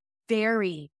 I'm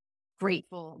very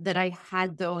grateful that I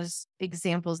had those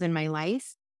examples in my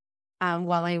life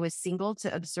while I was single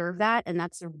to observe that. And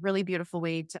that's a really beautiful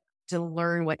way to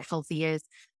learn what healthy is.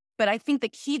 But I think the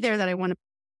key there that I want to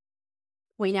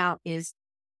point out is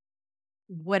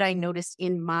what I noticed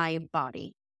in my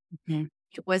body.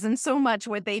 It wasn't so much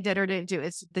what they did or didn't do.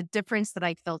 It's the difference that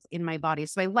I felt in my body.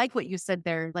 So I like what you said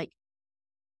there.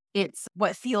 It's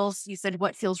what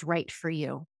feels right for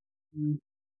you.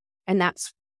 And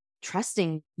that's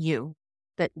trusting you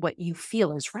that what you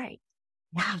feel is right.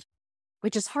 Yeah.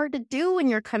 Which is hard to do when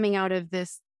you're coming out of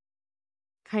this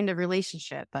kind of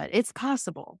relationship, but it's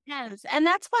possible. Yes. And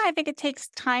that's why I think it takes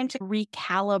time to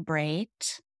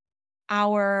recalibrate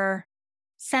our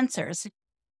sensors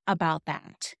about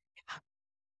that.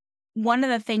 One of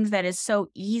the things that is so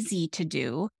easy to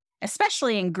do,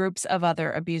 especially in groups of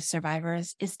other abuse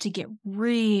survivors, is to get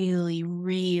really,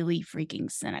 really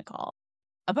freaking cynical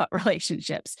about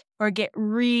relationships, or get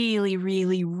really,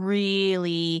 really,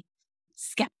 really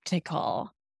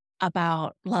skeptical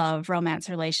about love, romance,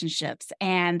 relationships.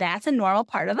 And that's a normal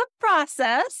part of the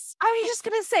process. I was just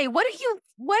going to say, what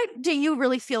do you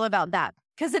really feel about that?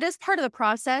 Because it is part of the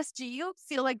process. Do you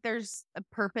feel like there's a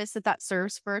purpose that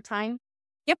serves for a time?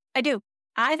 Yep, I do.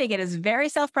 I think it is very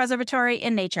self-preservatory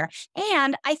in nature.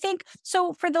 And I think,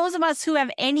 so for those of us who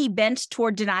have any bent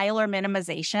toward denial or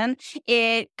minimization,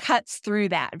 it cuts through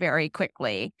that very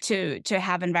quickly to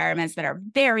have environments that are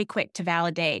very quick to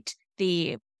validate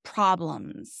the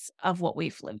problems of what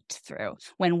we've lived through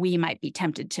when we might be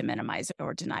tempted to minimize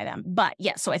or deny them. But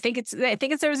yeah, so I think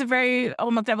there's a very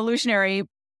almost evolutionary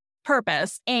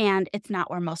purpose, and it's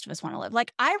not where most of us want to live.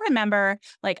 I remember,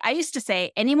 I used to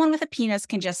say, anyone with a penis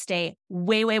can just stay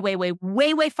way, way, way, way,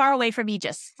 way, way far away from me.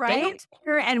 Just stay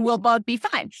here and we'll both be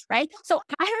fine. Right. So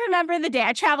I remember the day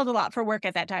I traveled a lot for work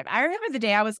at that time. I remember the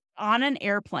day I was on an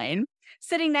airplane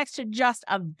sitting next to just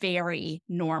a very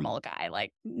normal guy.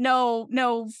 Like no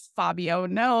Fabio,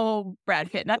 no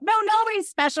Brad Pitt, nobody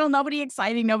special, nobody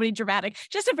exciting, nobody dramatic,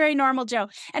 just a very normal Joe.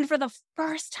 And for the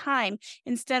first time,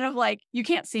 instead of like, you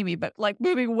can't see me, but like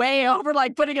moving way over,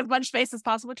 like putting as much space as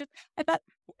possible, just I thought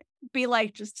be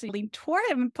like just to lean toward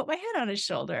him and put my head on his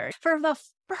shoulder. For the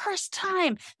first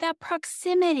time, that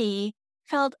proximity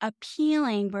felt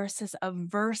appealing versus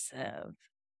aversive.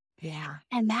 Yeah.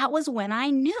 And that was when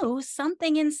I knew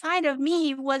something inside of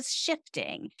me was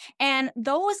shifting. And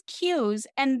those cues,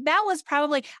 and that was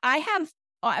probably, I've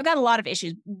got a lot of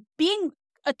issues. Being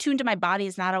attuned to my body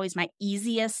is not always my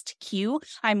easiest cue.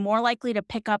 I'm more likely to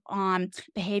pick up on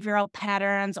behavioral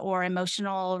patterns or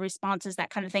emotional responses,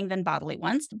 that kind of thing, than bodily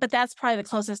ones. But that's probably the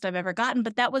closest I've ever gotten.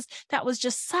 But that was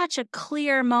just such a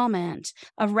clear moment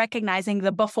of recognizing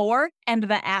the before and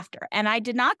the after. And I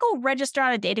did not go register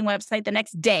on a dating website the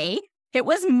next day. It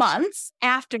was months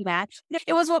after that.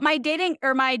 It was what my dating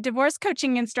or my divorce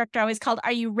coaching instructor always called,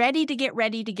 are you ready to get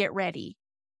ready to get ready?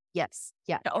 Yes.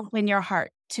 Yeah. To open your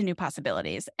heart to new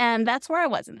possibilities. And that's where I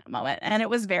was in that moment. And it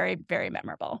was very, very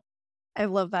memorable. I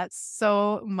love that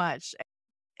so much.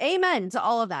 Amen to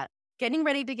all of that. Getting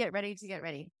ready to get ready to get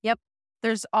ready. Yep.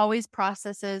 There's always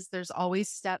processes. There's always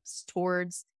steps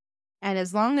towards. And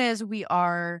as long as we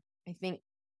are, I think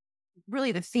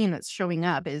really the theme that's showing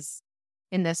up is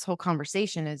in this whole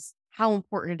conversation is how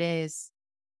important it is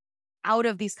out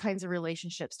of these kinds of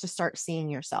relationships to start seeing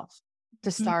yourself,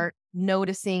 to start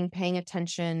noticing, paying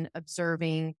attention,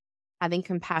 observing, having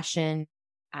compassion,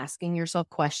 asking yourself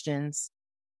questions.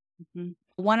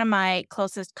 One of my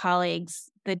closest colleagues,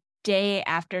 the day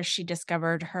after she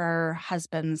discovered her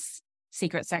husband's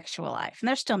secret sexual life, and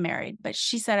they're still married, but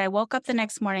she said, I woke up the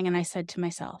next morning and I said to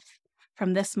myself,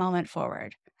 from this moment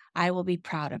forward, I will be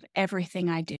proud of everything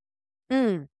I do.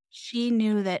 She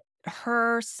knew that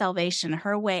her salvation,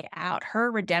 her way out, her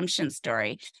redemption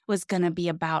story was going to be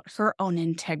about her own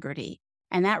integrity.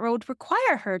 And that would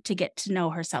require her to get to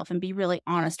know herself and be really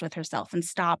honest with herself and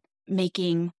stop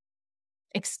making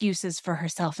excuses for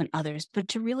herself and others, but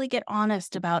to really get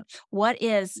honest about what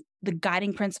is the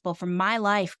guiding principle for my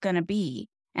life going to be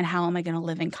and how am I going to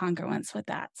live in congruence with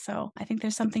that. So I think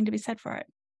there's something to be said for it.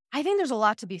 I think there's a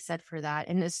lot to be said for that.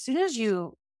 And as soon as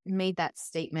you made that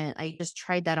statement, I just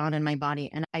tried that on in my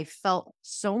body and I felt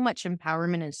so much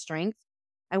empowerment and strength.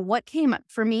 And what came up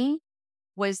for me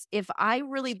was if I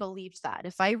really believed that,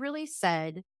 if I really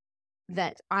said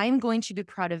that I'm going to be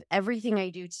proud of everything I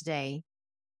do today,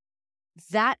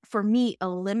 that for me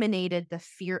eliminated the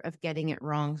fear of getting it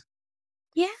wrong.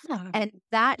 Yeah. And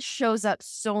that shows up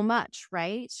so much,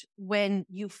 right? When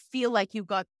you feel like you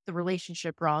got the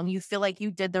relationship wrong, you feel like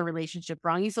you did the relationship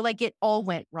wrong, you feel like it all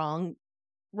went wrong,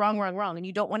 and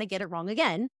you don't want to get it wrong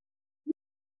again.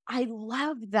 I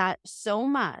love that so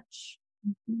much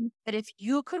that if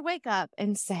you could wake up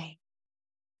and say,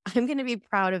 I'm going to be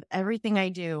proud of everything I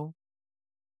do,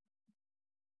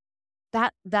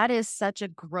 that is such a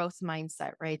growth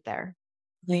mindset right there.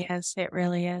 Yes, it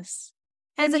really is.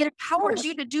 And it empowers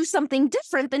you to do something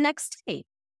different the next day.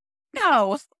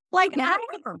 No, like one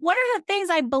of the things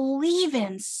I believe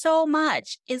in so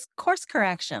much is course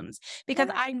corrections, because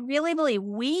I really believe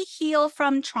we heal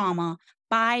from trauma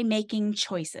by making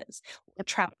choices.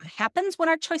 Trauma happens when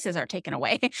our choices are taken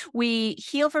away. We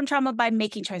heal from trauma by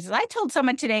making choices. I told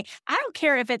someone today, I don't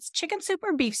care if it's chicken soup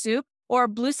or beef soup or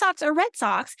blue socks or red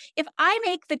socks. If I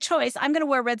make the choice, I'm going to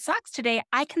wear red socks today,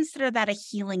 I consider that a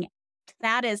healing act.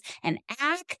 That is an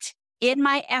act in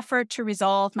my effort to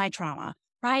resolve my trauma,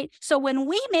 right? So when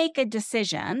we make a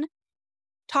decision,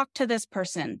 talk to this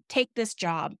person, take this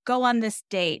job, go on this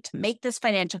date, make this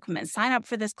financial commitment, sign up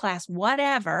for this class,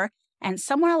 whatever, and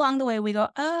somewhere along the way we go,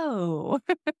 oh,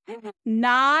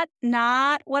 not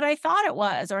what I thought it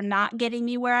was, or not getting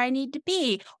me where I need to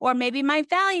be, or maybe my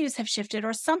values have shifted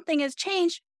or something has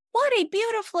changed. What a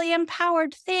beautifully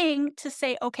empowered thing to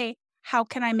say, okay, how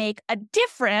can I make a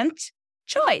different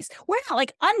choice? We're not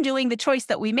like undoing the choice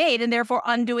that we made and therefore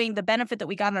undoing the benefit that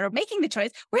we got out of making the choice.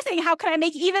 We're saying, how can I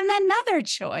make even another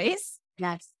choice?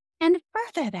 Yes. And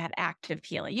further that act of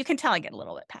healing. You can tell I get a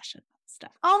little bit passionate about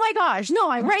stuff. Oh my gosh. No,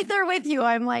 I'm right there with you.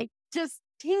 I'm like just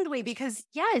tingly because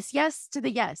yes to the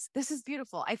yes. This is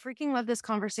beautiful. I freaking love this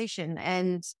conversation.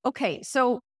 And okay,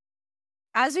 so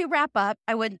as we wrap up,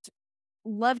 I would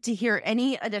love to hear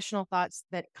any additional thoughts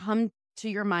that come to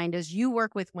your mind as you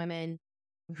work with women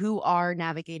who are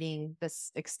navigating this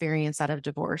experience out of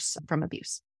divorce from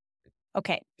abuse.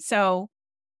 Okay. So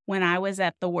when I was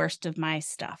at the worst of my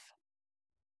stuff,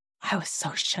 I was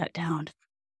so shut down.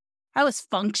 I was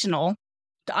functional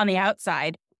on the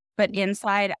outside, but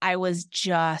inside I was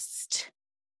just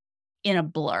in a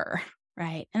blur,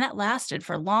 right? And that lasted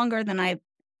for longer than I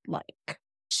like.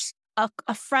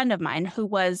 A friend of mine who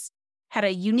had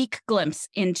a unique glimpse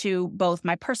into both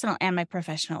my personal and my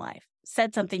professional life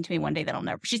said something to me one day that I'll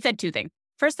never. She said two things.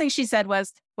 First thing she said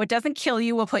was, "What doesn't kill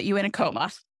you will put you in a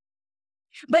coma.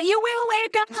 But you will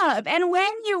wake up. And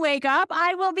when you wake up,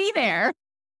 I will be there."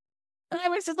 And I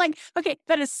was just like, okay,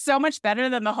 that is so much better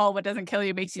than the whole "what doesn't kill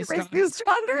you makes you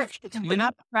stronger."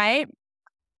 Right?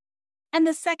 And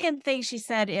the second thing she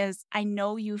said is, "I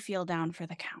know you feel down for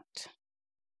the count,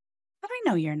 but I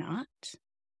know you're not."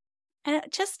 And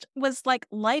it just was like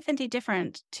life and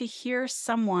different to hear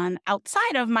someone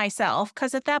outside of myself.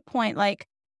 Because at that point, like,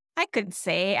 I could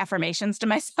say affirmations to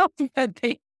myself, but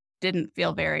they didn't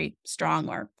feel very strong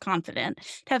or confident.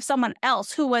 To have someone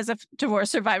else who was a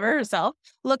divorce survivor herself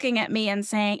looking at me and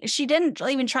saying, she didn't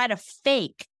even try to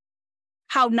fake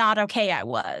how not okay I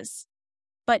was,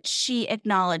 but she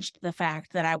acknowledged the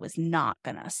fact that I was not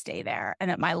going to stay there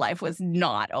and that my life was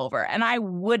not over and I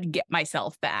would get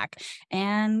myself back.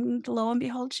 And lo and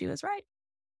behold, she was right.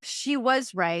 She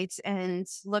was right. And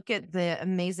look at the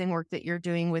amazing work that you're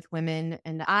doing with women.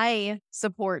 And I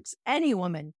support any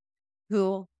woman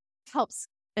who helps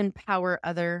empower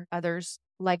others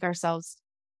like ourselves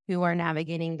who are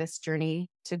navigating this journey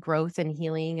to growth and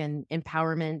healing and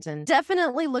empowerment. And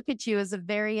definitely look at you as a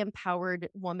very empowered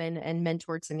woman and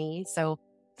mentor to me. So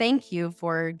thank you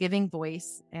for giving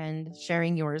voice and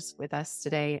sharing yours with us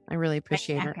today. I really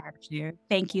appreciate it.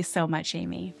 Thank you so much,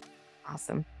 Amy.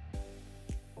 Awesome.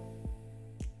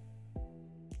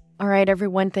 All right,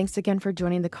 everyone. Thanks again for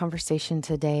joining the conversation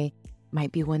today.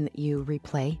 Might be one that you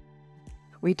replay.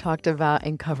 We talked about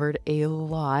and covered a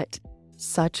lot,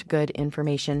 such good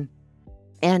information.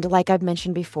 And like I've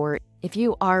mentioned before, if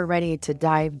you are ready to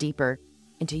dive deeper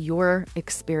into your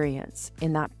experience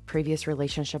in that previous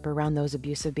relationship around those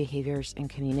abusive behaviors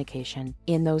and communication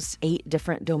in those 8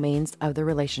 different domains of the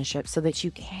relationship so that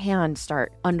you can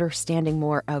start understanding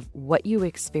more of what you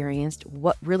experienced,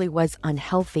 what really was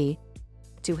unhealthy,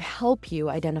 to help you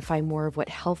identify more of what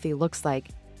healthy looks like,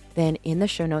 then in the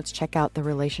show notes, check out the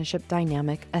Relationship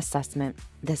Dynamic Assessment.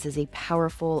 This is a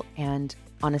powerful and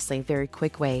honestly very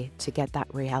quick way to get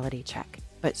that reality check,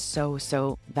 but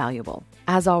so valuable.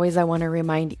 As always, I want to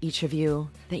remind each of you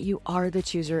that you are the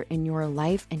chooser in your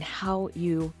life and how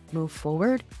you move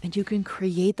forward, and you can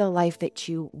create the life that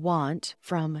you want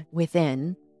from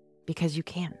within because you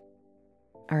can.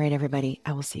 All right, everybody,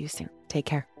 I will see you soon. Take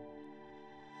care.